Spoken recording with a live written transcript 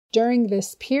during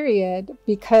this period,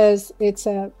 because it's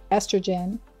a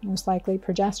estrogen, most likely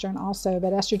progesterone also,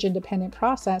 but estrogen dependent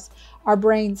process, our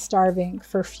brain's starving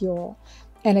for fuel.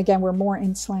 And again, we're more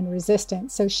insulin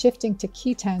resistant. So shifting to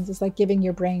ketones is like giving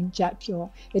your brain jet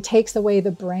fuel. It takes away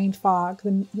the brain fog,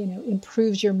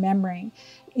 improves your memory,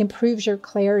 improves your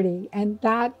clarity. And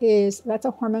that's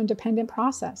a hormone dependent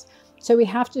process. So we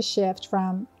have to shift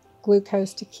from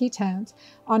glucose to ketones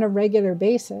on a regular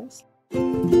basis.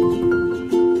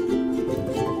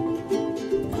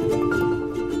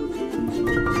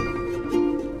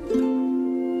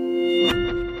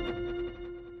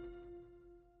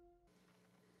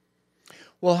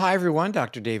 Well, hi everyone,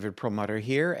 Dr. David Perlmutter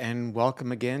here, and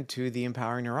welcome again to the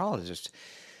Empowering Neurologist.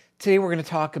 Today we're going to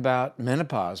talk about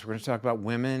menopause. We're going to talk about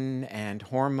women and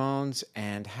hormones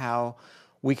and how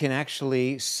we can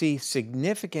actually see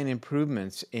significant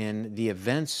improvements in the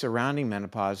events surrounding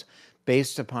menopause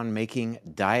based upon making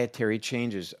dietary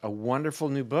changes. A wonderful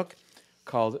new book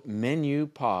called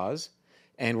Menopause,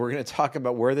 and we're going to talk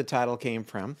about where the title came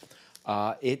from.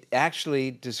 It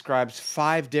actually describes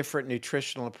 5 different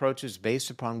nutritional approaches based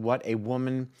upon what a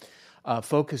woman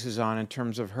focuses on in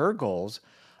terms of her goals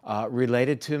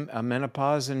related to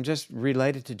menopause and just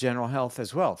related to general health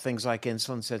as well. Things like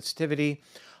insulin sensitivity,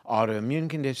 autoimmune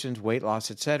conditions, weight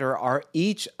loss, etc., are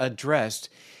each addressed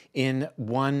in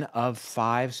one of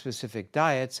 5 specific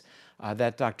diets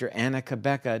that Dr. Anna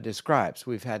Cabeca describes.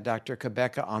 We've had Dr.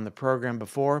 Cabeca on the program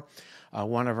before.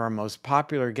 One of our most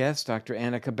popular guests, Dr.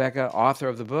 Anna Cabeca, author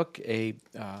of the book, a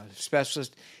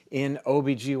specialist in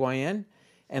OBGYN.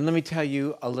 And let me tell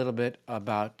you a little bit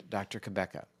about Dr.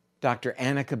 Cabeca. Dr.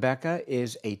 Anna Cabeca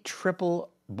is a triple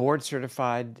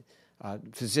board-certified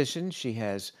physician. She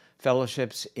has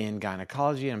fellowships in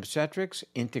gynecology and obstetrics,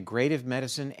 integrative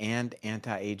medicine, and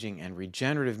anti-aging and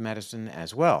regenerative medicine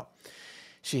as well.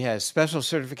 She has special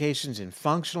certifications in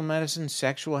functional medicine,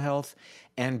 sexual health,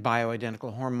 and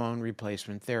bioidentical hormone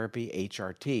replacement therapy,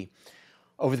 HRT.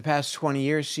 Over the past 20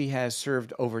 years, she has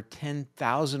served over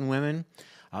 10,000 women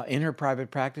in her private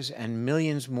practice and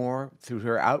millions more through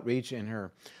her outreach in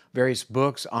her various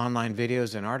books, online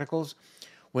videos, and articles.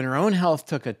 When her own health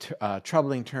took a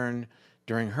troubling turn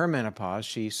during her menopause,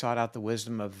 she sought out the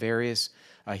wisdom of various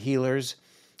healers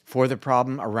for the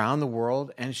problem around the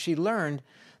world, and she learned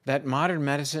that modern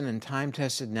medicine and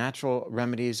time-tested natural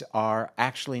remedies are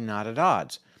actually not at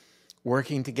odds.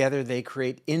 Working together, they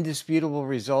create indisputable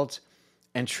results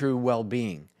and true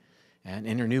well-being. And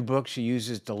in her new book, she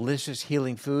uses delicious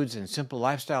healing foods and simple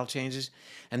lifestyle changes.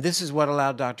 And this is what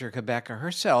allowed Dr. Cabeca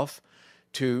herself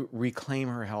to reclaim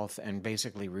her health and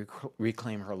basically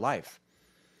reclaim her life.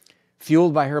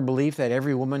 Fueled by her belief that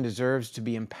every woman deserves to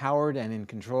be empowered and in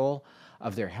control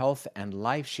of their health and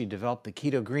life, she developed the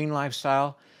Keto Green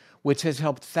lifestyle, which has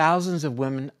helped thousands of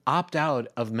women opt out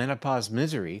of menopause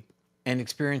misery and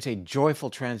experience a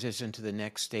joyful transition to the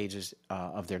next stages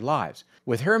of their lives.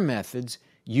 With her methods,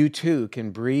 you too can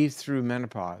breathe through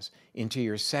menopause into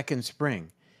your second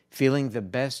spring, feeling the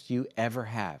best you ever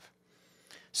have.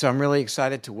 So I'm really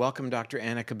excited to welcome Dr.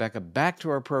 Anna Cabeca back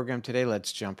to our program today.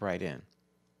 Let's jump right in.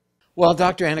 Well,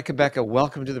 Dr. Anna Cabeca,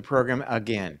 welcome to the program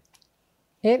again.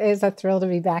 It is a thrill to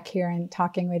be back here and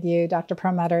talking with you, Dr.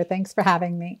 Perlmutter. Thanks for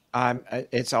having me.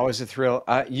 It's always a thrill.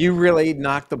 You really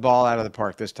knocked the ball out of the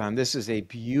park this time. This is a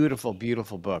beautiful,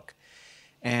 beautiful book.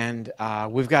 And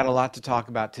we've got a lot to talk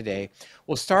about today.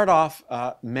 We'll start off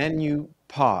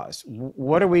menopause.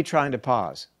 What are we trying to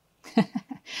pause?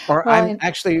 Or Well,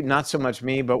 actually not so much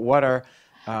me, but what are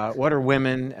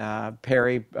women,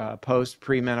 post,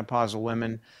 premenopausal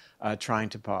women trying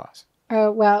to pause? Oh,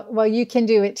 well, you can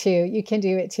do it too. You can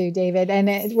do it too, David.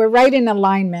 And we're right in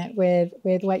alignment with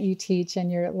what you teach and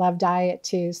your Love Diet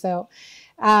too. So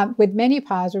with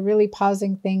menopause, we're really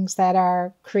pausing things that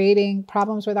are creating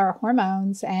problems with our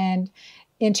hormones and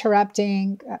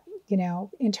interrupting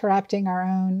our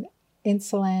own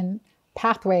insulin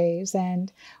pathways.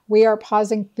 And we are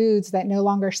pausing foods that no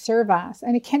longer serve us.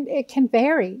 And it can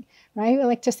vary, right? We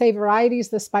like to say variety is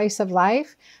the spice of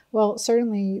life. Well,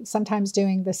 certainly sometimes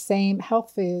doing the same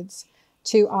health foods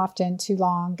too often, too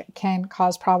long can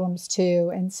cause problems too.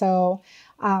 And so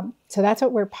that's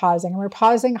what we're pausing. And we're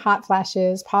pausing hot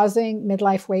flashes, pausing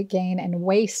midlife weight gain and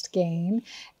waist gain,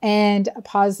 and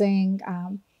pausing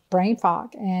brain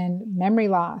fog and memory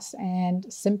loss and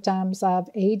symptoms of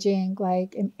aging,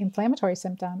 like inflammatory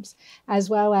symptoms, as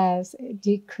well as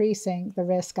decreasing the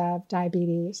risk of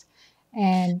diabetes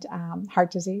and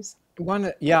heart disease.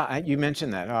 You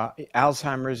mentioned that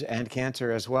Alzheimer's and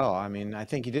cancer as well. I mean, I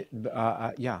think you did.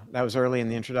 That was early in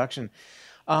the introduction.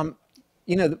 One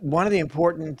of the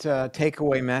important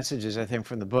takeaway messages I think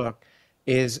from the book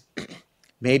is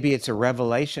maybe it's a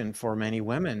revelation for many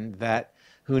women that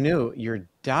who knew your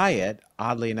diet,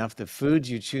 oddly enough, the foods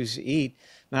you choose to eat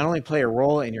not only play a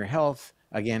role in your health,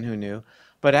 again, who knew,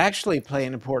 but actually play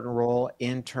an important role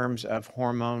in terms of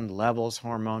hormone levels,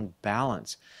 hormone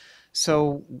balance.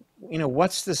 So,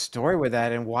 what's the story with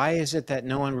that, and why is it that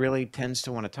no one really tends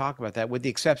to want to talk about that, with the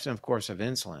exception, of course, of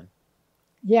insulin?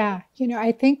 Yeah,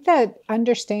 I think that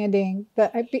understanding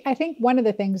that I think one of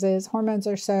the things is hormones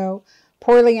are so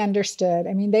poorly understood.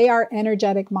 I mean, they are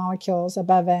energetic molecules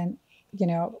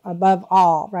above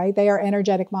all, right? They are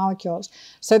energetic molecules.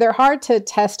 So they're hard to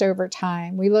test over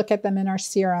time. We look at them in our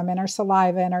serum, in our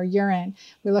saliva, in our urine.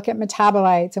 We look at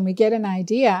metabolites and we get an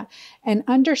idea. And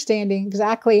understanding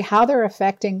exactly how they're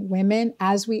affecting women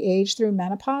as we age through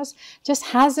menopause just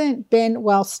hasn't been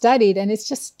well studied, and it's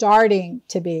just starting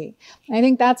to be. And I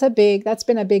think that's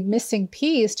been a big missing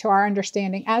piece to our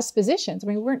understanding as physicians. I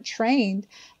mean, we weren't trained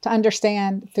to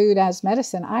understand food as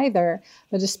medicine either,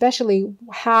 but especially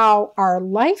how our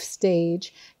life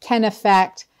stage can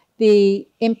affect the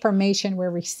information we're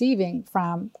receiving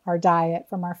from our diet,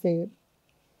 from our food.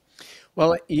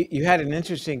 Well, you had an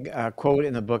interesting quote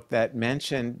in the book that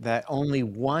mentioned that only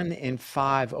 1 in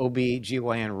 5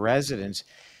 OB/GYN residents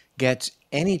gets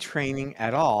any training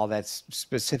at all that's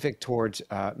specific towards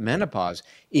menopause,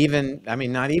 even, I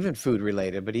mean, not even food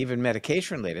related, but even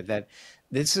medication related, that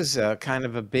this is a kind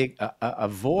of a big a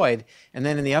void. And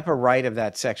then in the upper right of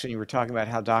that section, you were talking about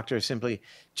how doctors simply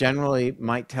generally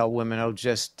might tell women, oh,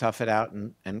 just tough it out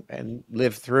and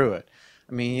live through it.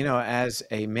 I mean, as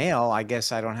a male, I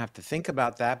guess I don't have to think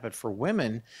about that, but for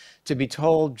women to be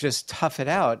told just tough it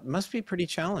out must be pretty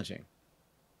challenging.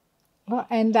 Well,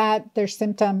 and that their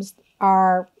symptoms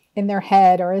are in their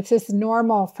head, or it's just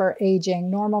normal for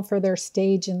aging, normal for their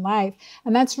stage in life.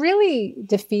 And that's really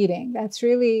defeating. That's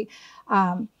really,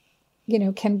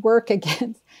 can work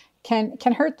against,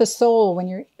 can hurt the soul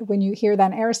when you hear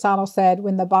that. And Aristotle said,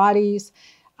 when the body's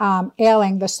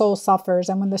ailing, the soul suffers.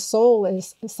 And when the soul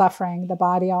is suffering, the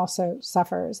body also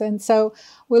suffers. And so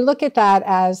we look at that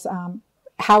as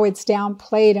how it's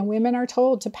downplayed, and women are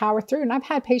told to power through. And I've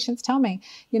had patients tell me,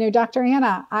 Dr.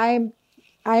 Anna,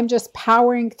 I'm just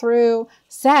powering through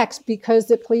sex because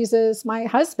it pleases my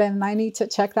husband and I need to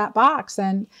check that box.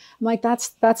 And I'm like,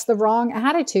 that's the wrong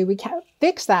attitude. We can't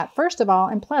fix that, first of all.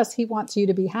 And plus, he wants you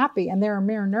to be happy, and they're a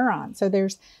mirror neuron. So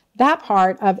there's that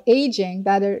part of aging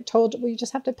that are told we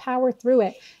just have to power through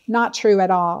it. Not true at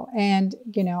all. And,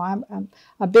 I'm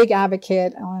a big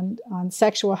advocate on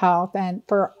sexual health and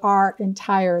for our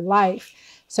entire life.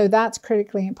 So that's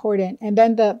critically important. And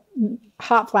then the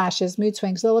hot flashes, mood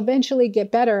swings, they'll eventually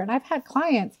get better. And I've had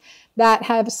clients that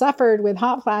have suffered with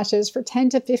hot flashes for 10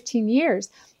 to 15 years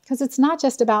because it's not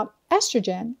just about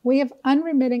estrogen. We have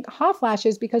unremitting hot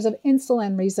flashes because of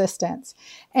insulin resistance.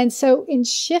 And so in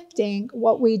shifting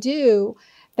what we do,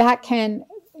 that can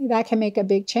make a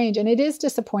big change. And it is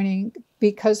disappointing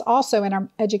because also in our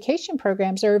education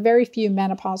programs, there are very few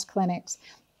menopause clinics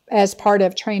as part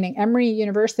of training. Emory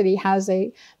University has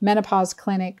a menopause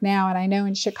clinic now, and I know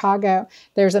in Chicago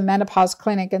there's a menopause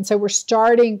clinic. And so we're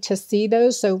starting to see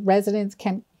those so residents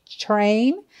can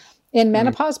train in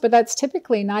menopause, but that's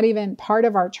typically not even part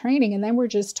of our training. And then we're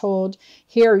just told,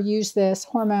 here, use this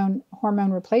hormone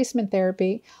replacement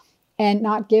therapy, and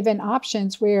not given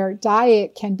options where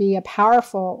diet can be a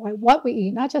powerful, like what we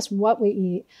eat, not just what we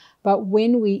eat, but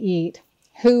when we eat,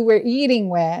 who we're eating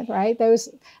with, right? Those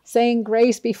saying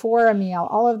grace before a meal,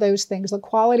 all of those things, the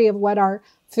quality of what our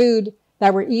food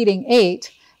that we're eating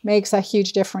makes a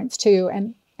huge difference too.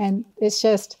 And it's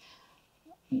just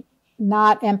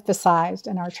not emphasized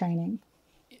in our training.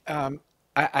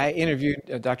 I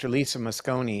interviewed Dr. Lisa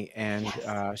Mosconi, and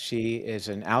Yes. she is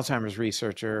an Alzheimer's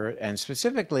researcher, and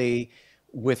specifically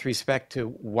with respect to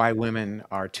why women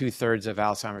are 2/3 of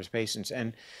Alzheimer's patients.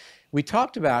 And we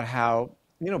talked about how,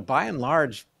 by and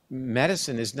large,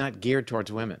 medicine is not geared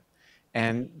towards women.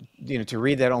 And, to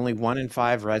read that only 1 in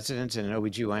 5 residents in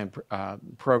OB/GYN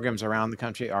programs around the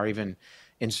country are even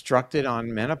instructed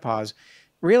on menopause,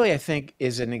 really, I think,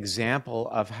 is an example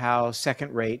of how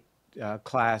second-rate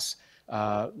class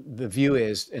the view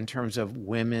is in terms of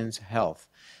women's health.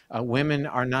 Women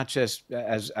are not just,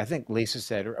 as I think Lisa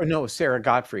said, or no, Sarah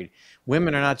Gottfried,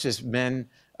 women are not just men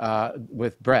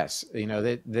with breasts.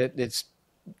 That it's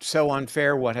so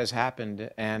unfair what has happened,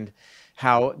 and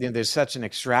how there's such an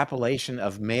extrapolation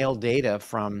of male data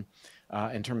from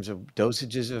in terms of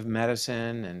dosages of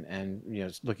medicine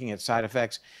and looking at side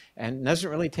effects, and doesn't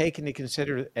really take into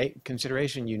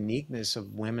consideration uniqueness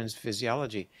of women's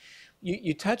physiology.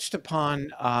 You touched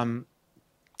upon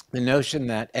the notion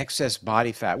that excess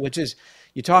body fat, which is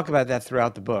You talk about that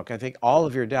throughout the book. I think all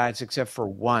of your diets, except for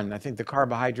one, I think the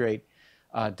carbohydrate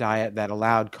diet that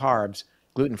allowed carbs,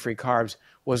 gluten-free carbs,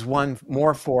 was one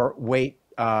more for weight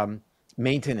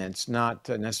maintenance, not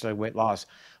necessarily weight loss.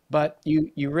 But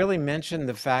you really mentioned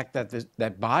the fact that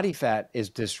that body fat is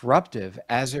disruptive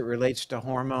as it relates to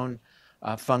hormone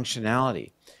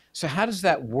functionality. So how does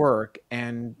that work,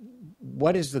 and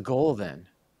what is the goal then?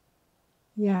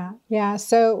 Yeah, yeah.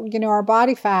 So, our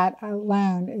body fat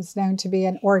alone is known to be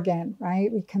an organ,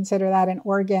 right? We consider that an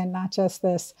organ, not just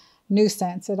this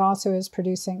nuisance. It also is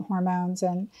producing hormones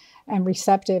and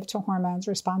receptive to hormones,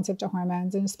 responsive to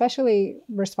hormones, and especially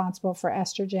responsible for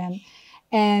estrogen.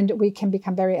 And we can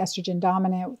become very estrogen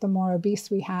dominant the more obese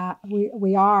we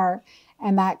are,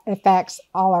 and that affects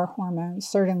all our hormones,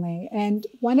 certainly. And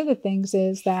one of the things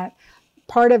is that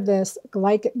part of this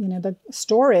the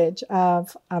storage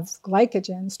of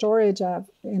glycogen, storage of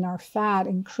in our fat,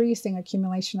 increasing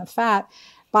accumulation of fat.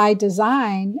 By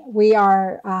design, we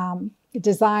are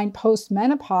designed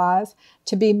post-menopause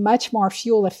to be much more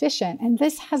fuel efficient. And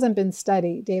this hasn't been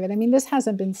studied, David. I mean, this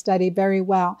hasn't been studied very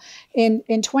well. In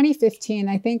 2015,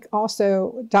 I think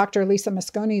also Dr. Lisa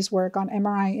Mosconi's work on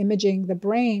MRI imaging the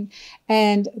brain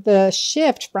and the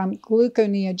shift from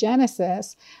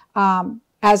gluconeogenesis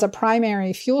as a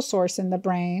primary fuel source in the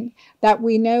brain, that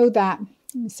we know that,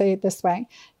 let me say it this way,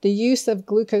 the use of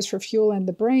glucose for fuel in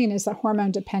the brain is a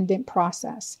hormone-dependent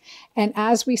process. And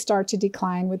as we start to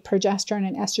decline with progesterone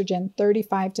and estrogen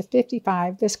 35 to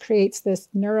 55, this creates this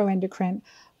neuroendocrine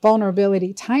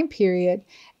vulnerability time period,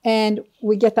 and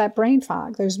we get that brain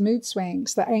fog, those mood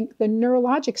swings, the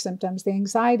neurologic symptoms, the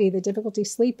anxiety, the difficulty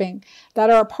sleeping,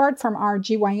 that are apart from our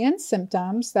GYN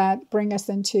symptoms that bring us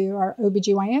into our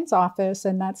OBGYN's office,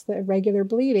 and that's the irregular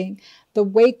bleeding, the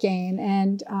weight gain,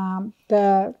 and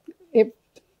the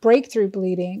breakthrough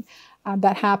bleeding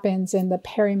that happens in the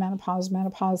perimenopause,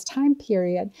 menopause time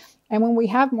period. And when we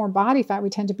have more body fat, we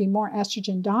tend to be more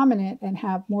estrogen dominant and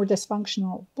have more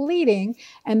dysfunctional bleeding.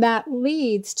 And that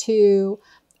leads to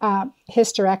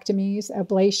hysterectomies,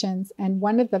 ablations. And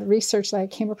one of the research that I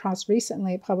came across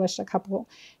recently, published a couple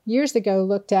years ago,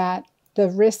 looked at the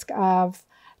risk of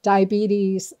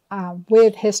diabetes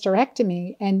with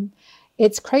hysterectomy. And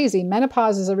it's crazy.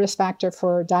 Menopause is a risk factor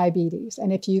for diabetes.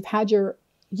 And if you've had your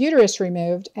uterus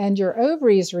removed and your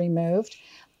ovaries removed,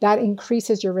 that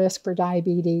increases your risk for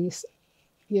diabetes.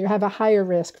 You have a higher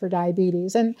risk for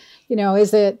diabetes. And,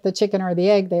 is it the chicken or the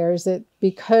egg there? Is it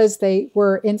because they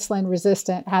were insulin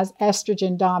resistant, has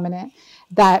estrogen dominant,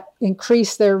 that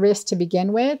increased their risk to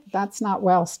begin with? That's not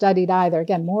well studied either.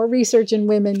 Again, more research in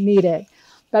women needed.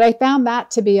 But I found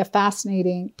that to be a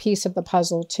fascinating piece of the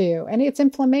puzzle too. And it's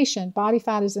inflammation. Body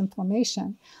fat is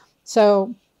inflammation.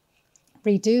 So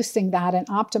reducing that and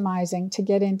optimizing to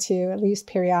get into at least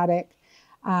periodic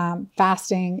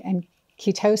fasting and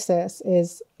ketosis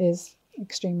is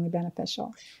extremely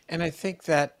beneficial. And I think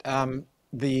that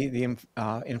the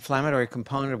inflammatory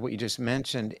component of what you just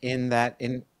mentioned, in that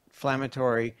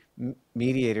inflammatory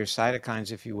mediator,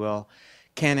 cytokines, if you will,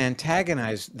 can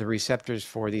antagonize the receptors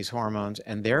for these hormones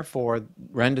and therefore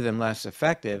render them less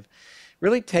effective,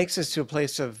 really takes us to a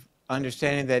place of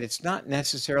understanding that it's not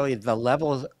necessarily the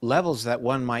levels that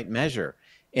one might measure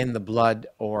in the blood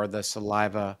or the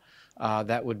saliva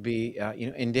that would be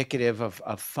indicative of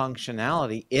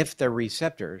functionality if the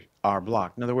receptors are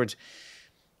blocked. In other words,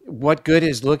 what good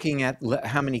is looking at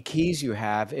how many keys you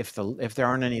have if there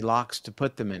aren't any locks to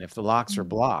put them in, if the locks are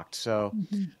blocked? So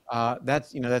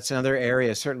that's another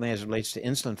area, certainly as it relates to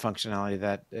insulin functionality,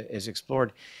 that is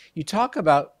explored. You talk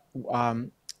about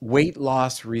weight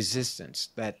loss resistance,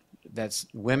 that's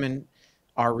women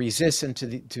are resistant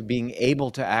to being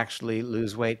able to actually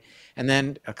lose weight. And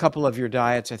then a couple of your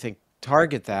diets, I think,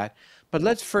 target that. But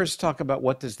let's first talk about,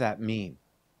 what does that mean?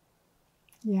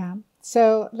 Yeah.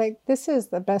 So this is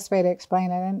the best way to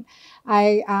explain it. And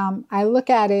I look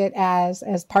at it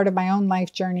as part of my own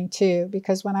life journey too,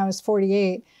 because when I was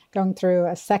 48, going through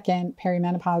a second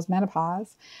perimenopause,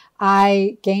 menopause,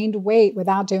 I gained weight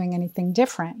without doing anything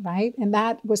different, right? And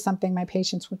that was something my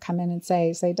patients would come in and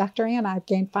say, Dr. Anna, I've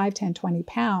gained 5, 10, 20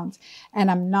 pounds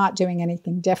and I'm not doing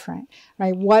anything different,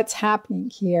 right? What's happening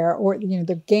here? Or,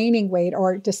 they're gaining weight,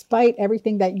 or despite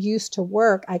everything that used to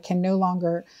work, I can no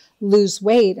longer lose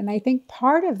weight. And I think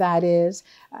part of that is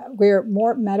we're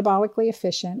more metabolically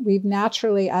efficient. We've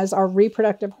naturally, as our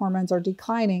reproductive hormones are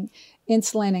declining,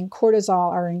 insulin and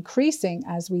cortisol are increasing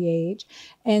as we age.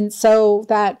 And so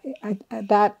that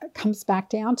comes back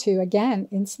down to, again,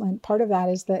 insulin. Part of that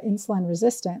is the insulin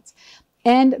resistance.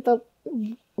 And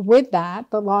with that,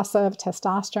 the loss of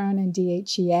testosterone and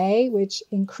DHEA, which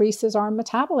increases our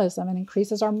metabolism and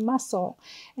increases our muscle.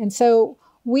 And so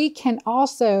we can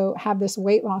also have this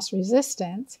weight loss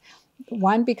resistance,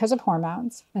 one because of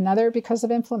hormones, another because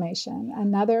of inflammation,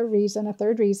 another reason, a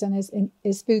third reason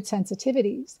is food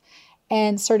sensitivities.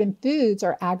 And certain foods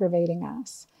are aggravating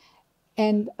us.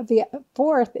 And the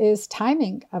fourth is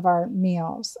timing of our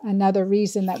meals. Another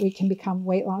reason that we can become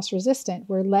weight loss resistant.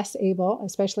 We're less able,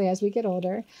 especially as we get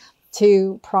older,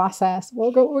 to process.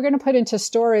 We're going to put into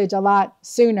storage a lot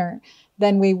sooner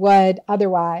than we would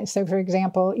otherwise. So, for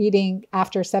example, eating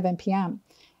after 7 p.m.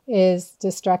 is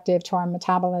destructive to our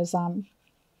metabolism.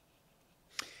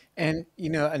 And,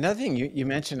 another thing you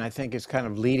mentioned, I think, is kind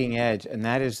of leading edge, and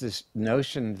that is this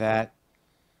notion that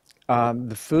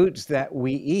the foods that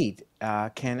we eat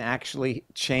can actually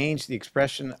change the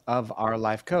expression of our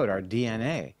life code, our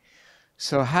DNA.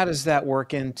 So how does that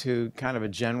work into kind of a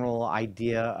general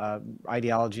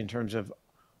ideology in terms of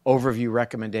overview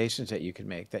recommendations that you can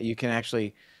make, that you can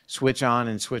actually switch on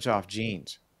and switch off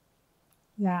genes?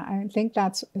 Yeah, I think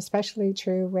that's especially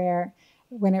true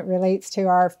when it relates to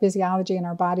our physiology and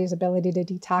our body's ability to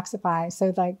detoxify.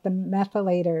 So like the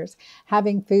methylators,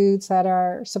 having foods that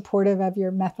are supportive of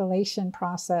your methylation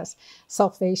process,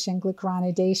 sulfation,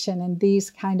 glucuronidation, and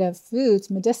these kind of foods,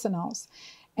 medicinals.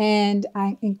 And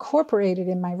I incorporated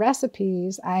in my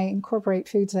recipes, I incorporate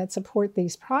foods that support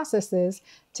these processes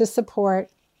to support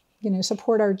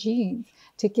our genes,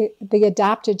 to get the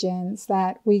adaptogens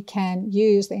that we can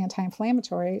use, the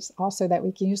anti-inflammatories also that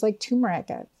we can use, like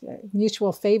turmeric, a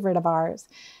mutual favorite of ours,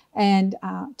 and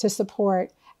to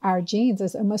support our genes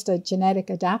as almost a genetic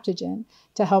adaptogen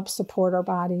to help support our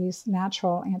body's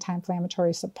natural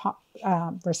anti-inflammatory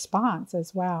response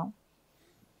as well.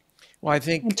 Well, I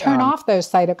think, and turn off those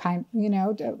cytokine,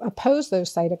 oppose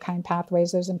those cytokine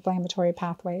pathways, those inflammatory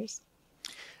pathways.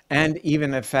 And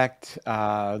even affect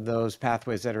those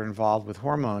pathways that are involved with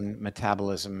hormone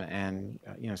metabolism and,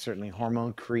 certainly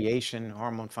hormone creation,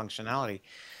 hormone functionality.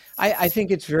 I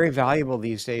think it's very valuable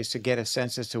these days to get a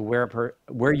sense as to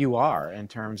where you are in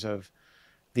terms of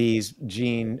these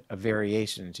gene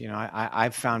variations.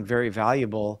 I've found very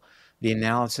valuable the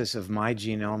analysis of my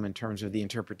genome in terms of the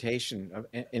interpretation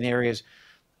in areas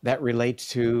that relates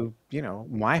to,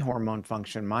 my hormone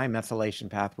function, my methylation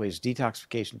pathways,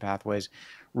 detoxification pathways,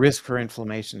 risk for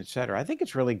inflammation, et cetera. I think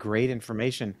it's really great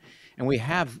information. And we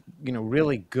have,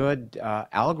 really good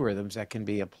algorithms that can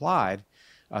be applied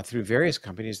through various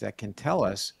companies that can tell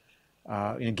us,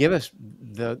 give us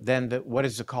what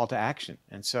is the call to action.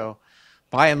 And so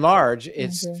by and large,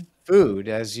 it's food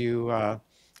I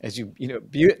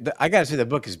got to say the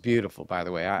book is beautiful, by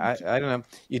the way. I don't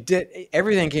know.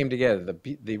 Everything came together,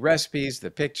 the recipes,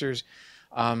 the pictures.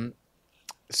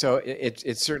 So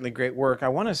it's certainly great work. I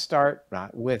want to start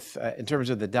with, in terms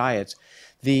of the diets,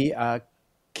 the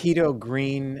Keto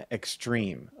Green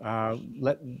Extreme. I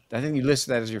think you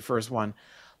listed that as your first one.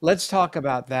 Let's talk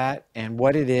about that and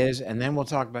what it is, and then we'll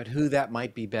talk about who that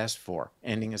might be best for.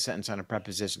 Ending a sentence on a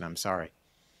preposition, I'm sorry.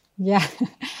 Yeah.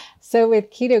 So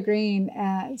with Keto Green,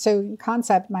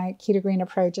 concept, my Keto Green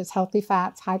approach is healthy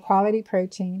fats, high quality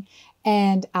protein,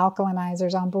 and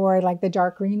alkalinizers on board, like the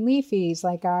dark green leafies,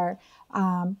 like our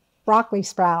broccoli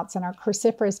sprouts and our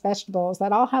cruciferous vegetables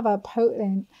that all have a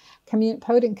potent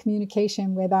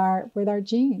communication with our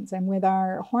genes and with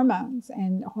our hormones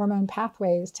and hormone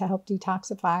pathways to help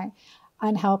detoxify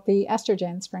unhealthy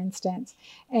estrogens, for instance.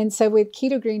 And so with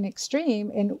Keto Green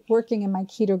Extreme, and working in my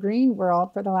Keto Green world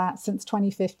since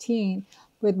 2015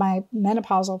 with my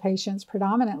menopausal patients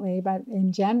predominantly, but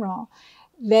in general,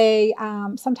 they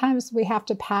sometimes we have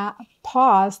to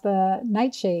pause the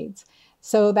nightshades.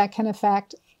 So that can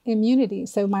affect immunity.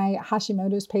 So my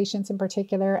Hashimoto's patients in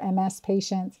particular, MS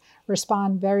patients,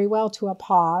 respond very well to a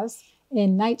pause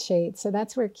in nightshade. So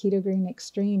that's where Keto Green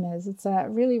Extreme is. It's a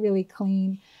really, really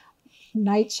clean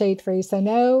nightshade free. So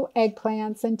no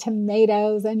eggplants and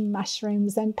tomatoes and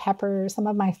mushrooms and peppers. Some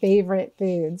of my favorite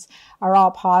foods are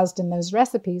all paused in those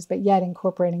recipes, but yet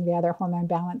incorporating the other hormone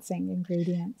balancing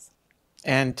ingredients.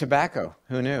 And tobacco,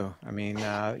 who knew? I mean,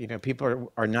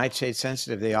 people are nightshade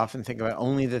sensitive. They often think about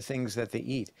only the things that they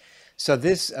eat. So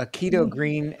this Keto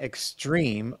Green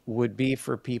Extreme would be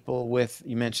for people with,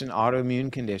 you mentioned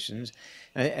autoimmune conditions.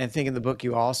 And I think in the book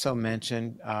you also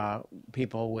mentioned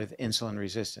people with insulin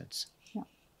resistance.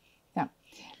 Yeah.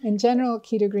 In general,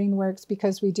 Keto Green works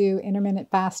because we do intermittent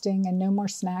fasting and no more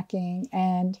snacking,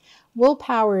 and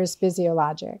willpower is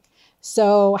physiologic.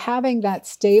 So having that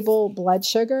stable blood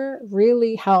sugar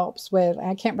really helps with,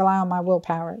 I can't rely on my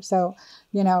willpower. So,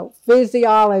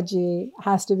 physiology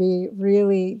has to be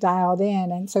really dialed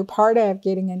in. And so part of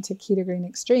getting into ketogene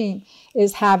extreme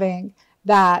is having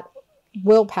that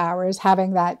willpower, is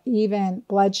having that even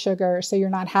blood sugar. So you're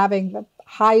not having the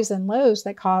highs and lows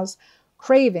that cause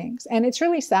cravings. And it's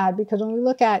really sad because when we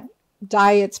look at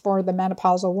diets for the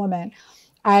menopausal woman,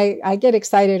 I get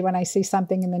excited when I see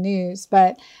something in the news,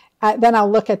 but then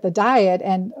I'll look at the diet.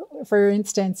 And for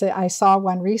instance, I saw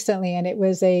one recently and it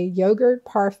was a yogurt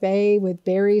parfait with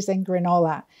berries and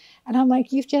granola. And I'm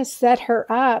like, you've just set her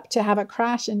up to have a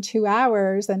crash in 2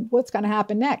 hours. And what's going to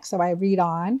happen next? So I read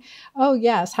on. Oh,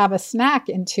 yes, have a snack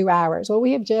in 2 hours. Well,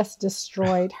 we have just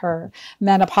destroyed her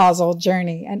menopausal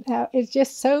journey. And it's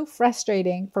just so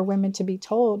frustrating for women to be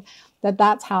told that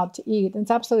that's how to eat. It's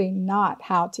absolutely not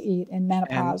how to eat in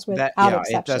menopause, And that, without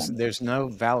yeah, it does. exception. There's no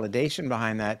validation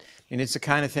behind that, and it's the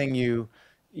kind of thing you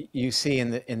see in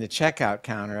the checkout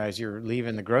counter as you're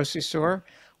leaving the grocery store,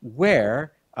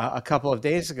 where a couple of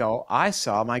days ago I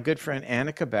saw my good friend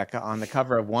Anna Cabeca on the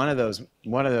cover of one of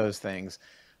those things,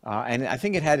 and I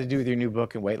think it had to do with your new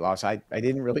book in weight loss. I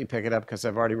didn't really pick it up because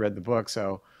I've already read the book.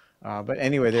 So, but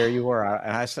anyway, there you were,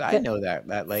 and I said I But know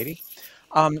that lady.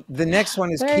 The next one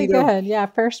is very keto. good. Yeah,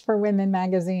 First for Women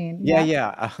magazine. Yeah, Yep.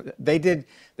 yeah. They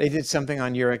did something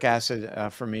on uric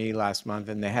acid for me last month,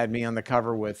 and they had me on the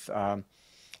cover with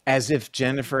as if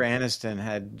Jennifer Aniston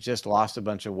had just lost a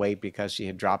bunch of weight because she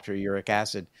had dropped her uric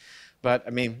acid. But I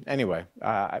mean, anyway,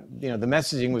 the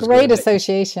messaging was Great good.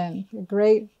 association.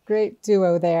 Great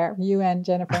duo there, you and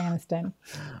Jennifer Aniston.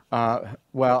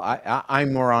 Well,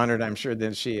 I'm more honored, I'm sure,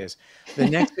 than she is. The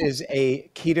next is a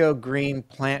keto green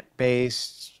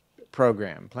plant-based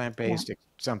program, Yeah. plant-based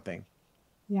something.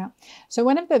 Yeah. So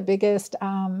one of the biggest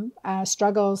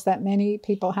struggles that many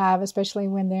people have, especially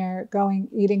when they're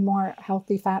eating more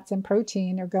healthy fats and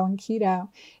protein or going keto,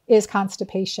 is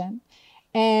constipation.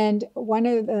 And one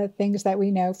of the things that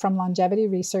we know from longevity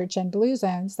research and blue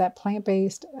zones, that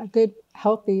a good,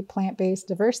 healthy plant-based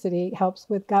diversity helps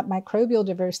with gut microbial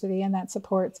diversity, and that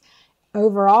supports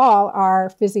overall our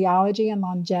physiology and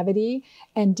longevity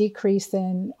and decrease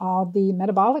in all the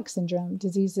metabolic syndrome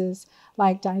diseases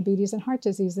like diabetes and heart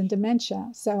disease and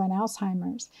dementia, and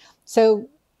Alzheimer's. So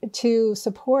to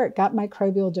support gut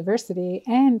microbial diversity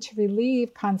and to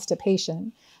relieve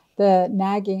constipation, the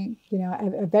nagging,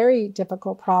 a very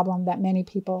difficult problem that many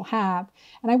people have.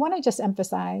 And I want to just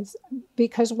emphasize,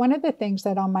 because one of the things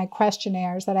that on my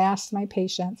questionnaires that I asked my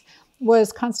patients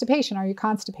was constipation. Are you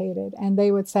constipated? And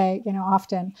they would say,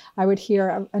 often I would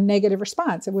hear a negative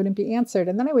response. It wouldn't be answered.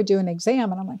 And then I would do an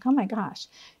exam and I'm like, oh my gosh,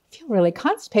 I feel really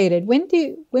constipated. When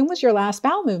was your last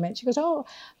bowel movement? She goes, oh,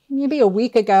 maybe a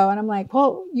week ago. And I'm like,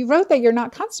 well, you wrote that you're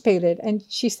not constipated. And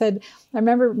she said, I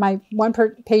remember my one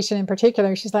patient in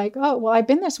particular, she's like, oh, well, I've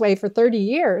been this way for 30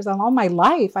 years and all my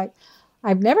life.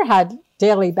 I've never had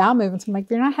daily bowel movements. I'm like,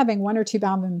 if you're not having 1 or 2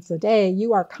 bowel movements a day,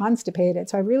 you are constipated.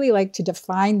 So I really like to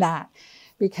define that,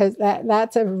 because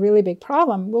that's a really big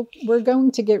problem. We're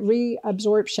going to get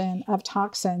reabsorption of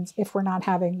toxins if we're not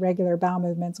having regular bowel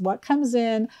movements. What comes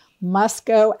in must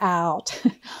go out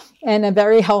in a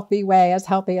very healthy way, as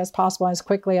healthy as possible, as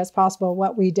quickly as possible,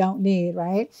 what we don't need,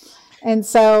 right? And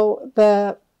so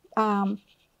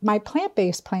my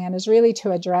plant-based plan is really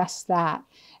to address that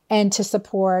and to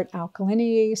support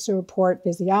alkalinity, support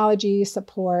physiology,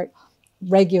 support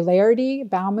regularity,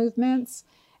 bowel movements.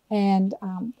 And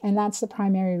that's the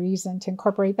primary reason to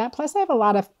incorporate that. Plus, I have a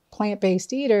lot of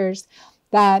plant-based eaters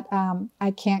that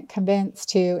I can't convince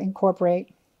to incorporate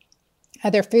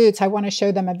other foods. I want to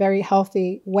show them a very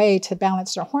healthy way to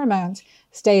balance their hormones,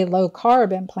 stay low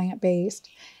carb and plant-based,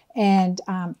 and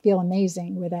feel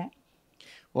amazing with it.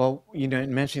 Well,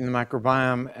 mentioning the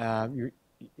microbiome,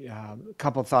 a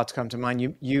couple of thoughts come to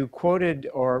mind. You quoted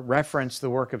or referenced the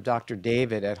work of Dr.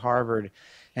 David at Harvard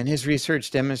and his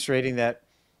research demonstrating that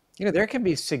there can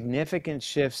be significant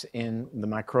shifts in the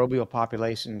microbial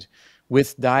populations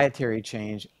with dietary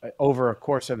change over a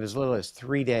course of as little as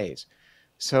 3 days.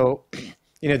 So,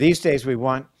 these days we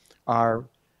want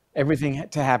everything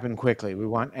to happen quickly. We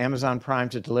want Amazon Prime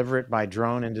to deliver it by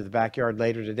drone into the backyard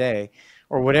later today,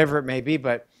 or whatever it may be.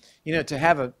 But to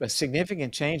have a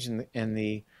significant change in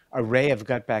the array of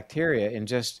gut bacteria in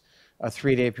just a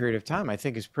 3-day period of time, I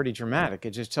think is pretty dramatic.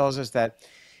 It just tells us that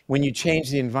when you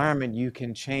change the environment, you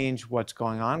can change what's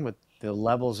going on with the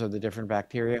levels of the different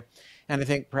bacteria. And I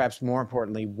think perhaps more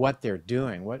importantly, what they're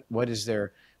doing, what is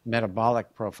their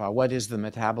metabolic profile, what is the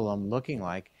metabolome looking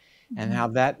like, and how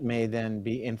that may then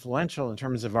be influential in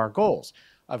terms of our goals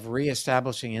of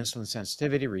reestablishing insulin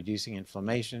sensitivity, reducing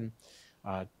inflammation,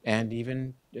 and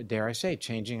even, dare I say,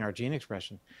 changing our gene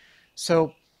expression.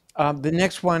 So the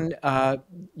next one,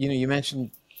 you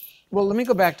mentioned, well, let me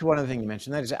go back to one other thing you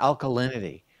mentioned, that is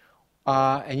alkalinity.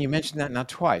 And you mentioned that now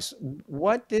twice.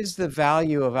 What is the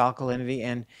value of alkalinity,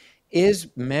 and is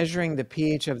measuring the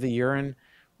pH of the urine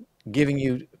giving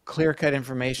you clear-cut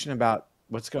information about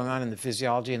what's going on in the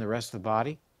physiology and the rest of the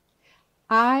body?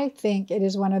 I think it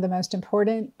is one of the most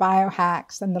important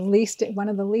biohacks and one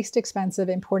of the least expensive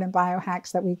important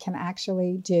biohacks that we can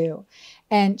actually do.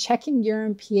 And checking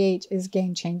urine pH is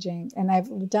game changing. And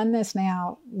I've done this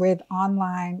now with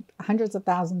online hundreds of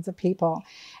thousands of people.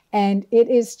 And it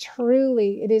is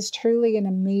truly an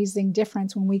amazing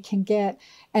difference when we can get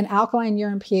an alkaline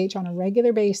urine pH on a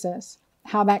regular basis,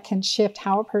 how that can shift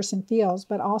how a person feels,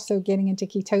 but also getting into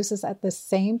ketosis at the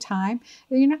same time.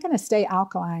 You're not going to stay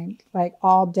alkaline like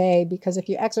all day, because if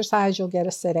you exercise, you'll get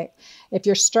acidic. If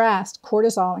you're stressed,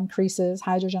 cortisol increases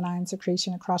hydrogen ion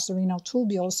secretion across the renal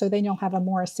tubules, so then you'll have a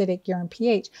more acidic urine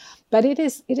pH. But it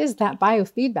is that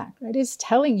biofeedback, right? It's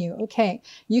telling you, okay,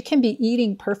 you can be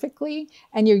eating perfectly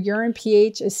and your urine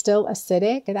pH is still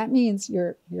acidic. And that means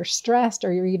you're stressed,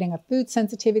 or you're eating a food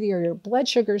sensitivity, or your blood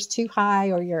sugar is too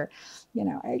high, or you're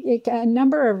a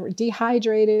number of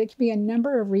dehydrated. It could be a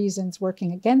number of reasons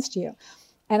working against you.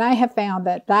 And I have found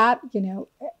that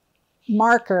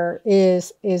marker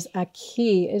is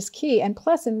key. And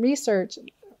plus, in research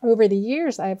over the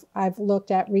years, I've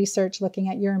looked at research looking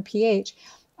at urine pH.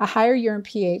 A higher urine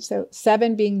pH, so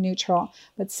 7 being neutral,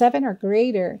 but 7 or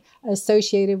greater,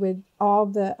 associated with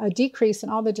a decrease in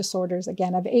all the disorders,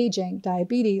 again, of aging,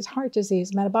 diabetes, heart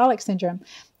disease, metabolic syndrome.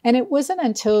 And it wasn't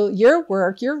until your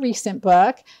recent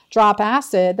book, Drop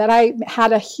Acid, that I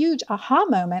had a huge aha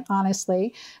moment,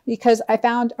 honestly, because I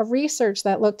found a research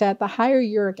that looked at the higher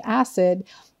uric acid,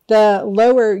 the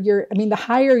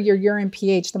higher your urine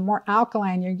pH, the more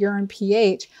alkaline your urine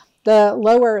pH,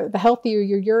 the healthier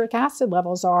your uric acid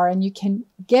levels are, and you can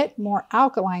get more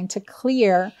alkaline to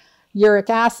clear uric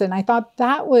acid. And I thought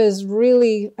that was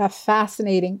really a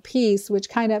fascinating piece, which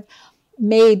kind of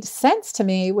made sense to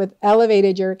me with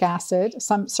elevated uric acid,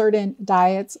 some certain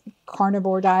diets,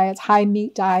 carnivore diets, high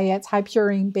meat diets, high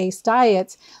purine based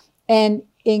diets, and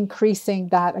increasing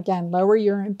that, again, lower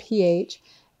urine pH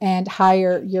and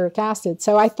higher uric acid.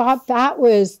 So I thought that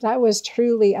was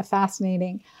truly a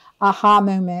fascinating aha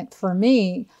moment for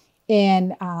me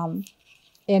in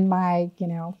my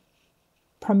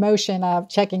promotion of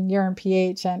checking urine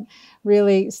pH, and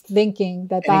really thinking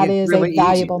that is really a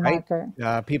valuable easy, right?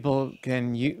 marker. People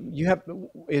can you have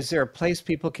is there a place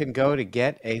people can go to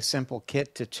get a simple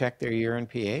kit to check their urine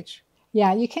pH?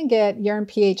 Yeah, you can get urine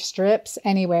pH strips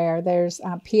anywhere. There's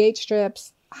pH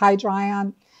strips,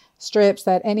 Hydrion strips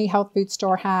that any health food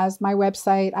store has. My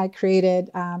website, I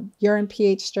created urine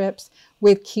pH strips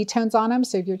with ketones on them.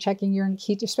 So if you're checking urine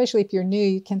ketones, especially if you're new,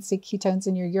 you can see ketones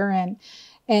in your urine.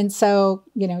 And so,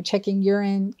 checking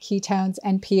urine, ketones,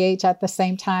 and pH at the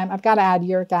same time. I've got to add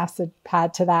uric acid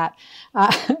pad to that,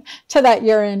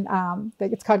 urine.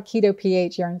 It's called Keto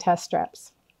pH urine test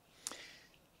strips.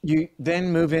 You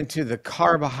then move into the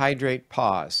carbohydrate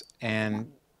pause.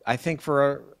 And I think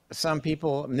for some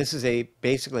people, and this is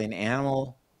basically an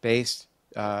animal-based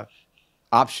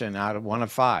option out of 1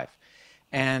 of 5.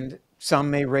 And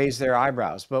some may raise their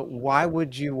eyebrows, but why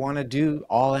would you want to do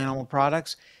all animal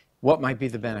products? What might be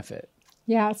the benefit?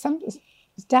 Yeah,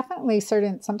 definitely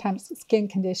sometimes skin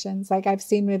conditions, like I've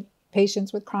seen with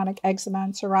patients with chronic eczema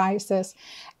and psoriasis,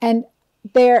 and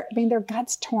their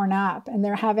guts torn up, and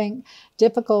they're having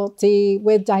difficulty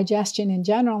with digestion in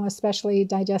general, especially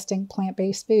digesting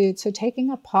plant-based foods. So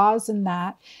taking a pause in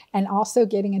that, and also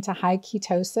getting into high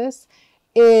ketosis,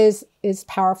 is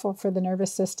powerful for the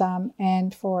nervous system,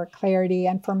 and for clarity,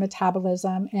 and for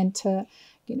metabolism, and to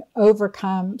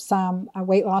overcome some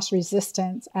weight loss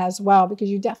resistance as well, because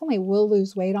you definitely will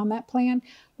lose weight on that plan.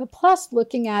 But plus,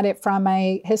 looking at it from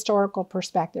a historical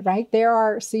perspective, right? There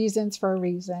are seasons for a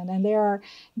reason, and there are,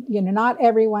 not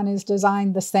everyone is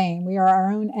designed the same. We are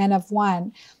our own N of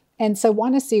one. And so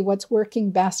want to see what's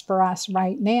working best for us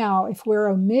right now. If we're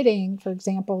omitting, for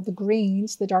example, the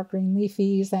greens, the dark green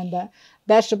leafies, and the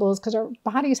vegetables, because our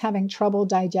body's having trouble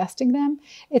digesting them,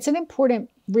 it's an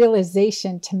important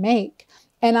realization to make.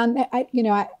 And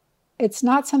it's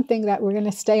not something that we're going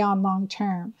to stay on long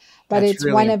term, but it's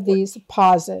really one of these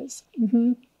pauses.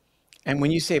 Mm-hmm. And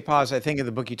when you say pause, I think of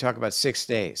the book you talk about 6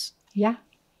 days. Yeah.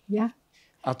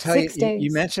 I'll tell you,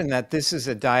 you mentioned that this is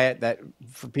a diet that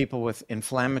for people with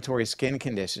inflammatory skin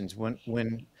conditions.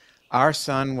 When our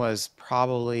son was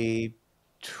probably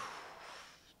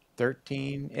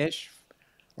 13-ish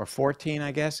or 14,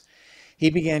 I guess, he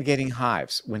began getting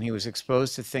hives when he was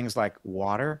exposed to things like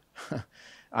water.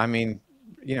 I mean,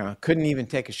 couldn't even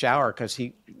take a shower because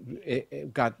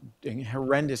it got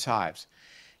horrendous hives.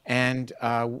 And,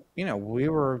 we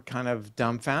were kind of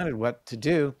dumbfounded what to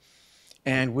do.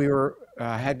 And we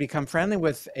had become friendly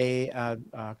with a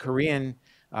Korean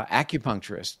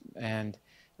acupuncturist. And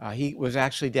he was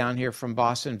actually down here from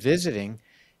Boston visiting.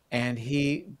 And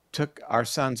he took our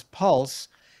son's pulse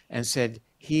and said,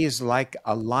 he is like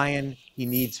a lion. He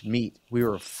needs meat. We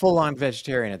were full on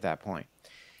vegetarian at that point.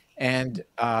 And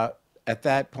at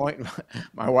that point,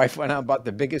 my wife went out and bought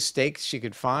the biggest steaks she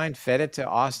could find, fed it to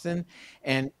Austin.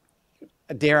 And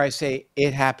dare I say,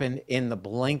 it happened in the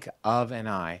blink of an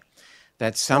eye.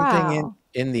 That something Wow.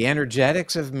 in the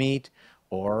energetics of meat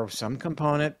or some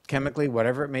component, chemically,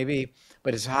 whatever it may be,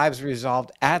 but his hives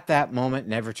resolved at that moment,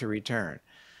 never to return.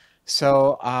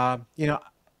 So,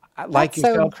 like That's so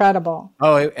yourself, incredible.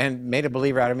 oh, and made a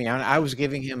believer out of me. I was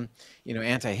giving him,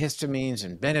 antihistamines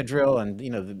and Benadryl and,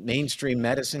 the mainstream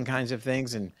medicine kinds of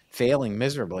things and failing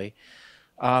miserably.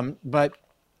 But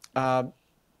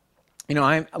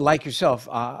I'm like yourself,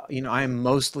 I'm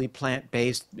mostly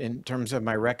plant-based in terms of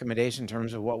my recommendation, in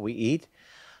terms of what we eat.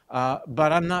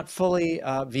 But I'm not fully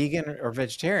vegan or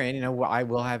vegetarian. I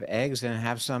will have eggs and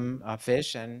have some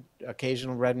fish and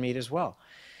occasional red meat as well.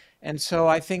 And so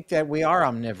I think that we are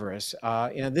omnivorous.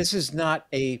 This is not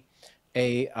a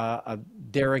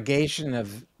derogation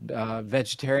of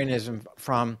vegetarianism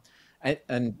from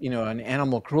an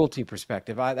animal cruelty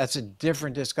perspective. That's a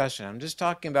different discussion. I'm just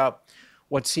talking about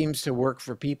what seems to work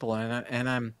for people, and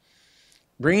I'm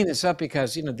bringing this up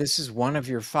because this is one of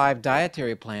your 5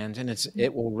 dietary plans, and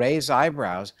it will raise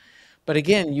eyebrows. But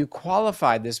again, you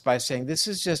qualified this by saying this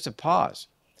is just a pause.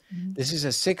 Mhm. This is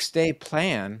a 6-day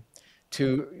plan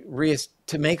to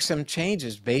make some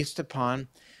changes based upon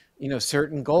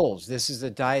certain goals. This is a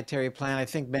dietary plan, I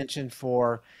think, mentioned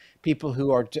for people who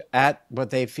are at what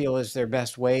they feel is their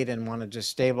best weight and want to just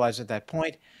stabilize at that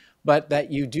point, but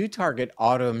that you do target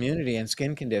autoimmunity and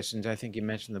skin conditions. I think you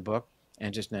mentioned in the book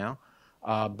and just now,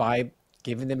 by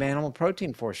giving them animal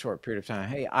protein for a short period of time.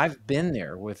 Hey, I've been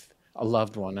there with a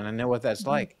loved one, and I know what that's Mhm.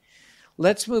 like.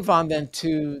 Let's move on then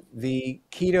to the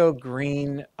keto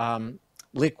green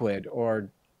liquid, or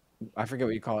I forget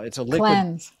what you call it. It's a liquid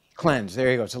Cleanse. cleanse.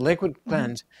 There you go. It's a liquid Mhm.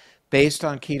 cleanse based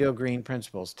on keto green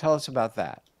principles. Tell us about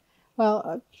that. Well,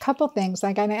 a couple things.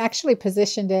 Like I actually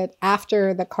positioned it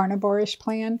after the carnivore-ish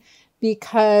plan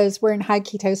because we're in high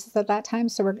ketosis at that time,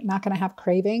 so we're not going to have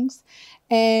cravings.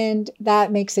 And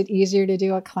that makes it easier to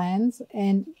do a cleanse.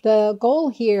 And the goal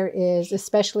here is,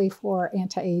 especially for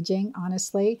anti-aging,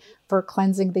 honestly, for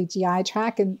cleansing the GI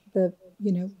tract and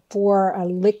for a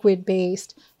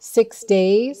liquid-based 6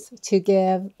 days to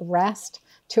give rest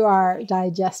to our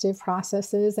digestive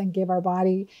processes and give our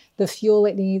body the fuel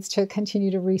it needs to continue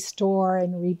to restore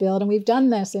and rebuild. And we've done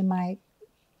this in my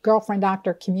girlfriend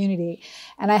doctor community.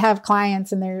 And I have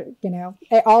clients and they're,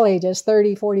 at all ages,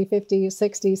 30, 40, 50,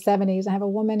 60, 70s. I have a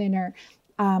woman in her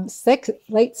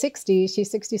late 60s.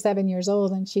 She's 67 years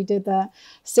old, and she did the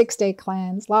 6-day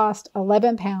cleanse, lost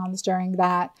 11 pounds during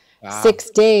that Wow. 6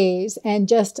 days. And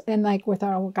like with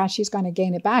her, oh gosh, she's going to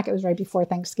gain it back. It was right before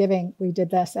Thanksgiving we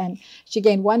did this. And she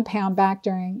gained 1 pound back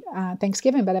during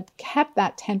Thanksgiving, but it kept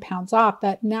that 10 pounds off,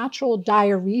 that natural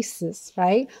diuresis,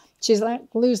 right? She's like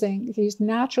she's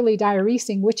naturally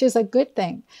diuresing, which is a good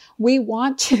thing. We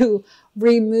want to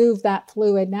remove that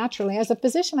fluid naturally. As a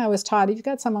physician, I was taught if you've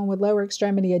got someone with lower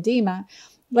extremity edema,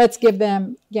 let's give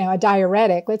them, a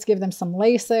diuretic. Let's give them some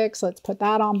Lasix. Let's put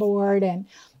that on board.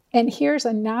 And here's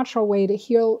a natural way to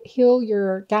heal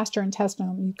your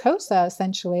gastrointestinal mucosa,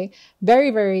 essentially,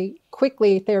 very, very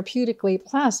quickly, therapeutically.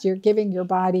 Plus, you're giving your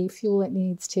body fuel it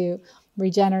needs to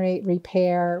regenerate,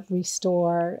 repair,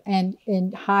 restore. And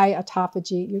in high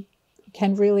autophagy, you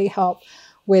can really help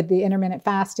with the intermittent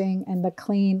fasting and the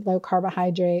clean, low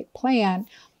carbohydrate plan,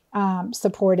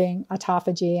 supporting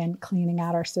autophagy and cleaning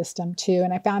out our system too.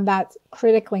 And I found that's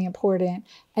critically important.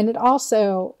 And it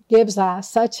also gives us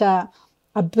such a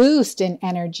boost in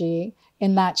energy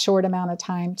in that short amount of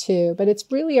time too. But it's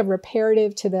really a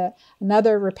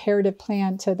another reparative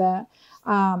plan to the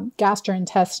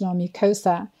gastrointestinal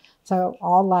mucosa. So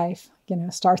all life,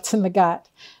 starts in the gut.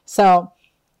 So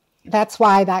that's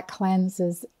why that cleanse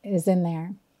is in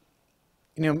there.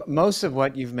 Most of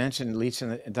what you've mentioned, at least in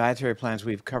the dietary plans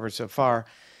we've covered so far,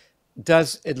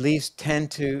 does at least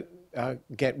tend to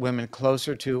get women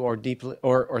closer to or deeply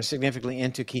or significantly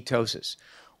into ketosis.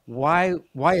 Why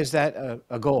is that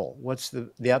a goal? What's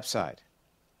the upside?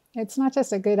 It's not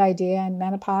just a good idea in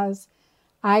menopause.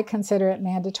 I consider it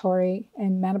mandatory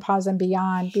in menopause and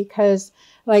beyond because,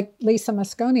 like Lisa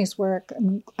Mosconi's work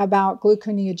about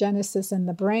gluconeogenesis in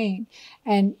the brain,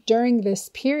 and during this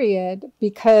period,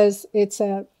 because it's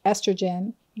a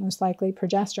estrogen, most likely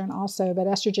progesterone also, but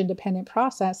estrogen dependent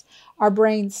process, our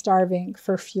brain's starving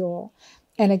for fuel.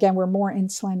 And again, we're more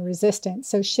insulin resistant.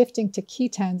 So shifting to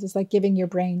ketones is like giving your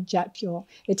brain jet fuel.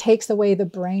 It takes away the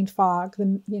brain fog,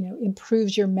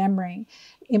 improves your memory,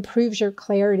 improves your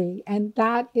clarity. And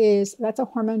that's a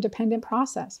hormone dependent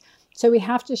process. So we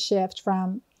have to shift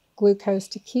from glucose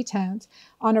to ketones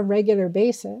on a regular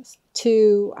basis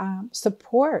to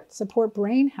support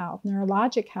brain health,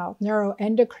 neurologic health,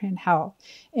 neuroendocrine health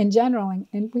in general.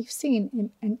 And we've seen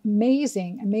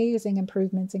amazing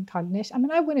improvements in cognition. I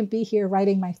mean, I wouldn't be here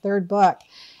writing my third book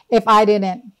if I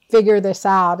didn't figure this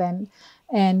out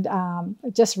and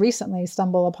just recently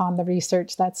stumble upon the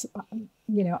research that's,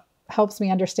 helps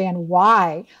me understand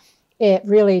why it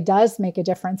really does make a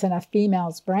difference in a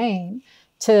female's brain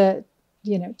to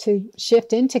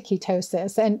shift into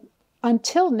ketosis. And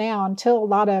until a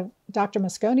lot of Dr.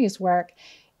 Mosconi's work,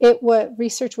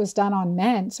 research was done on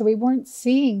men. So we weren't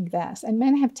seeing this. And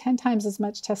men have 10 times as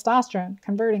much testosterone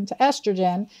converting to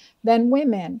estrogen than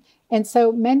women. And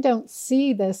so men don't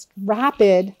see this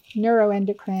rapid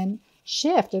neuroendocrine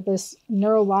shift of this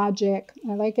neurologic,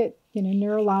 I like it,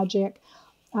 neurologic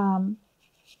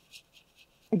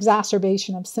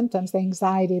exacerbation of symptoms, the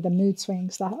anxiety, the mood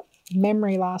swings, the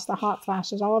memory loss, the hot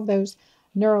flashes, all of those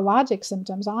neurologic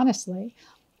symptoms, honestly.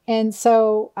 And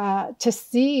so to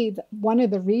see one of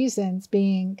the reasons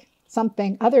being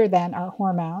something other than our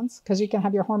hormones, because you can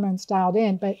have your hormones dialed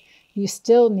in, but you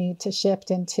still need to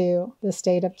shift into the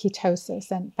state of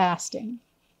ketosis and fasting.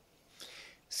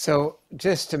 So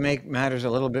just to make matters a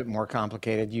little bit more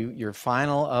complicated, your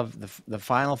final of the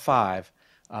final five,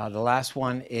 the last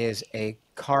one is a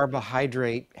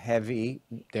carbohydrate heavy,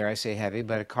 dare I say heavy,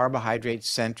 but a carbohydrate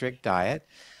centric diet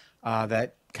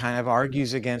that kind of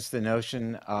argues against the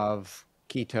notion of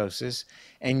ketosis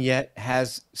and yet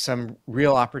has some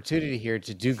real opportunity here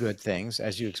to do good things,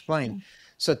 as you explained.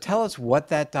 So tell us what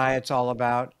that diet's all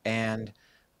about and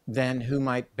then who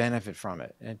might benefit from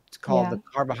it. It's called the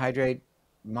carbohydrate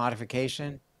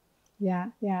modification. Yeah.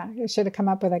 I should have come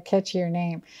up with a catchier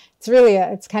name.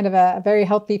 It's kind of a very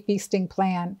healthy feasting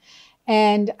plan.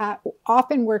 And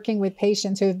often working with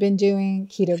patients who have been doing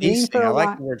keto green for a while. I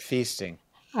like the word feasting.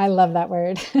 I love that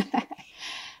word.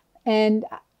 And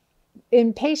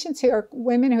in patients who are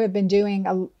women who have been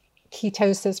doing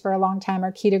ketosis for a long time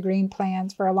or keto green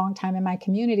plans for a long time in my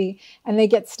community, and they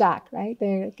get stuck, right?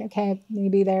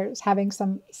 Maybe they're having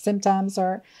some symptoms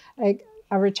or like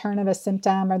a return of a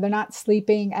symptom, or they're not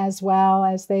sleeping as well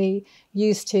as they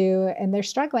used to, and they're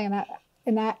struggling.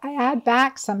 And I add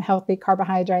back some healthy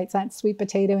carbohydrates, that sweet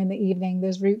potato in the evening,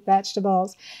 those root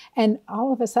vegetables, and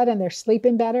all of a sudden they're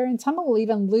sleeping better. And some will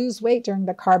even lose weight during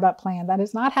the carb up plan. That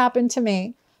has not happened to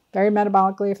me. Very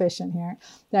metabolically efficient here.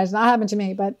 That has not happened to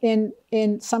me, but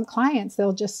in some clients,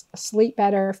 they'll just sleep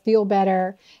better, feel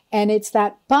better. And it's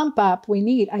that bump up we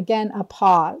need. Again, a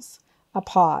pause.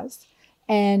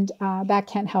 And that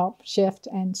can help shift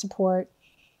and support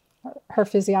her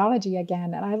physiology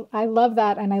again. And I love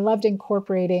that. And I loved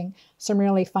incorporating some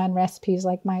really fun recipes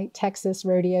like my Texas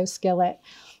rodeo skillet.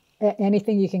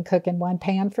 Anything you can cook in one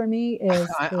pan for me is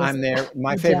I'm there.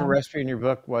 My favorite recipe in your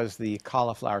book was the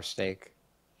cauliflower steak.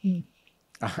 I'm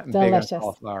delicious. Big on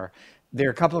cauliflower. There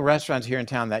are a couple of restaurants here in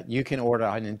town that you can order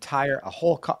a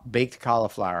whole baked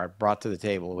cauliflower brought to the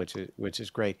table, which is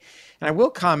great. And I will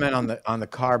comment on the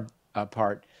carb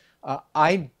part.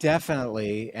 I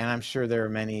definitely, and I'm sure there are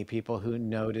many people who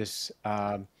notice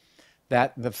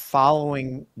that the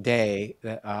following day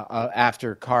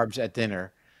after carbs at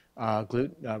dinner,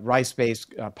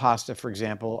 rice-based pasta, for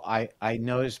example, I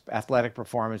noticed athletic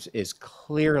performance is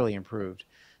clearly improved.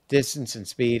 Distance and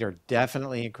speed are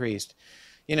definitely increased.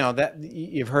 That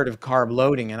you've heard of carb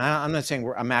loading, and I'm not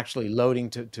saying I'm actually loading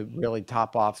to really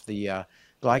top off the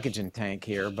glycogen tank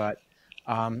here, but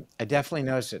I definitely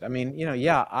noticed it. I mean,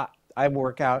 I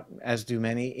work out, as do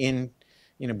many, in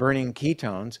burning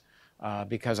ketones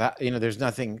because there's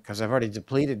nothing, because I've already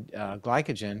depleted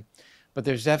glycogen, but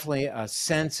there's definitely a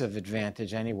sense of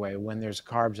advantage anyway when there's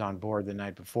carbs on board the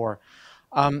night before.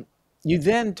 You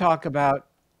then talk about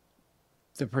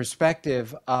the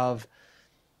perspective of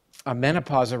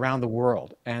menopause around the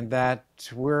world, and that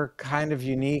we're kind of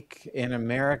unique in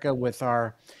America with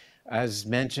our, as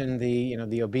mentioned,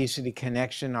 the obesity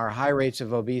connection, our high rates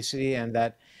of obesity, and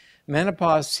that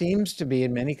menopause seems to be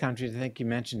in many countries, I think you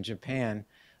mentioned Japan,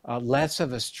 less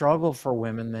of a struggle for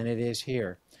women than it is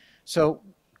here. So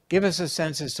Give us a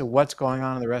sense as to what's going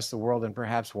on in the rest of the world and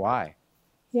perhaps why.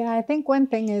 Yeah, I think one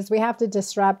thing is we have to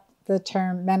disrupt the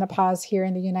term menopause here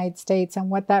in the United States and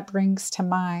what that brings to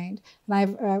mind.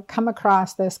 And I've come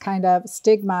across this kind of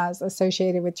stigmas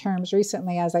associated with terms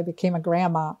recently as I became a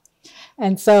grandma.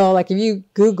 And so, like, if you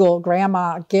Google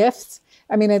grandma gifts,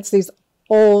 I mean, it's these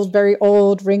old, very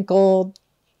old, wrinkled,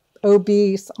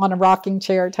 obese, on a rocking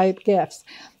chair type gifts.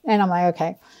 And I'm like,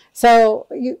 okay. So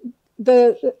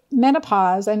the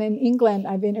menopause, and in England,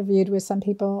 I've interviewed with some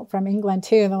people from England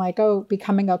too, and they're like, oh,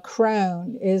 becoming a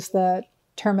crone is the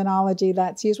terminology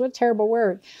that's used. What a terrible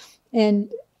word.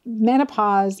 And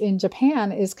menopause in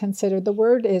Japan is considered, the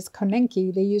word is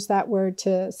konenki. They use that word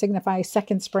to signify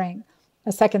second spring,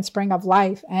 a second spring of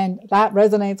life. And that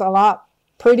resonates a lot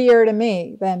prettier to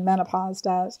me than menopause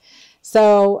does.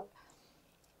 So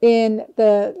in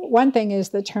the one thing is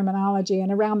the terminology,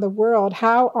 and around the world,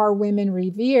 how are women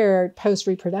revered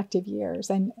post-reproductive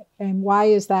years? And why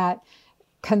is that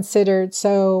considered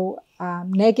so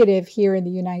negative here in the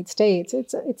United States?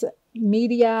 It's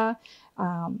media.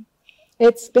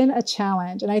 It's been a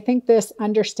challenge. And I think this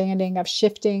understanding of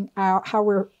shifting how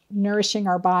we're nourishing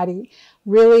our body,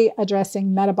 really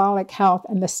addressing metabolic health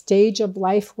and the stage of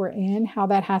life we're in, how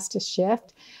that has to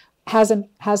shift,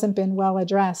 hasn't been well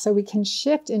addressed. So we can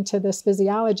shift into this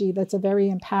physiology that's a very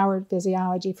empowered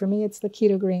physiology. For me, it's the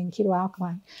keto green, keto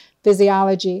alkaline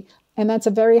physiology. And that's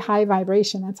a very high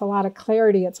vibration. That's a lot of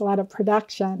clarity. It's a lot of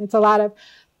production. It's a lot of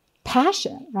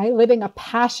passion, right? Living a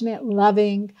passionate,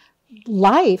 loving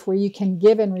life where you can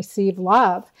give and receive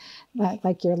love,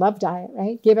 like your love diet,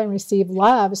 right? Give and receive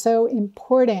love. So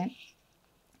important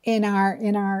in our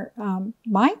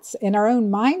minds, in our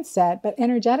own mindset, but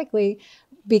energetically,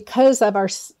 because of our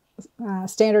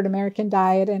standard American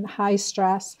diet and high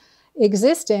stress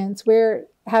existence, we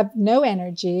have no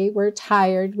energy, we're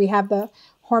tired, we have the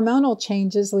hormonal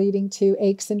changes leading to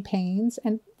aches and pains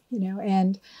and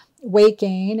weight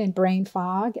gain and brain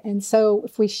fog. And so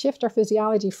if we shift our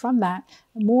physiology from that,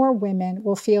 more women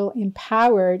will feel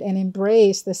empowered and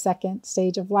embrace the second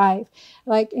stage of life.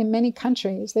 Like in many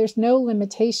countries, there's no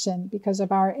limitation because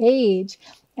of our age,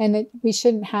 and we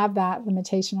shouldn't have that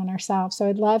limitation on ourselves. So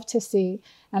I'd love to see,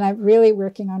 and I'm really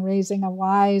working on raising a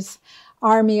wise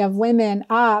army of women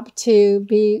up to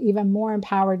be even more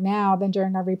empowered now than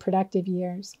during our reproductive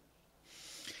years.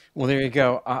 Well, there you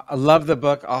go. I love the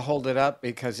book. I'll hold it up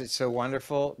because it's so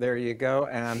wonderful. There you go.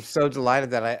 And I'm so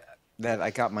delighted that I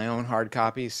got my own hard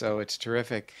copy, so it's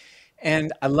terrific.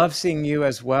 And I love seeing you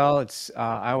as well.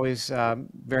 I always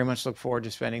very much look forward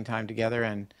to spending time together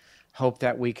and hope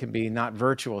that we can be not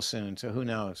virtual soon. So who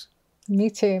knows? Me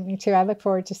too. Me too. I look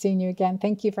forward to seeing you again.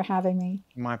 Thank you for having me.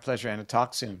 My pleasure. And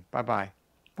talk soon. Bye-bye.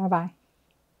 Bye-bye.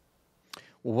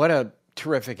 What a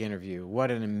terrific interview.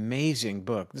 What an amazing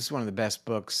book. This is one of the best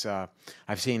books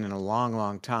I've seen in a long,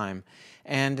 long time.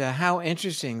 And how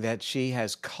interesting that she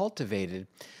has cultivated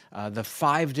the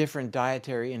 5 different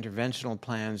dietary interventional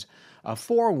plans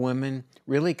for women,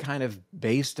 really kind of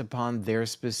based upon their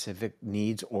specific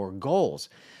needs or goals.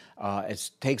 It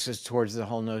takes us towards the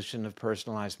whole notion of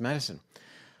personalized medicine.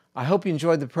 I hope you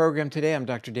enjoyed the program today. I'm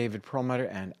Dr. David Perlmutter,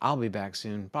 and I'll be back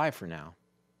soon. Bye for now.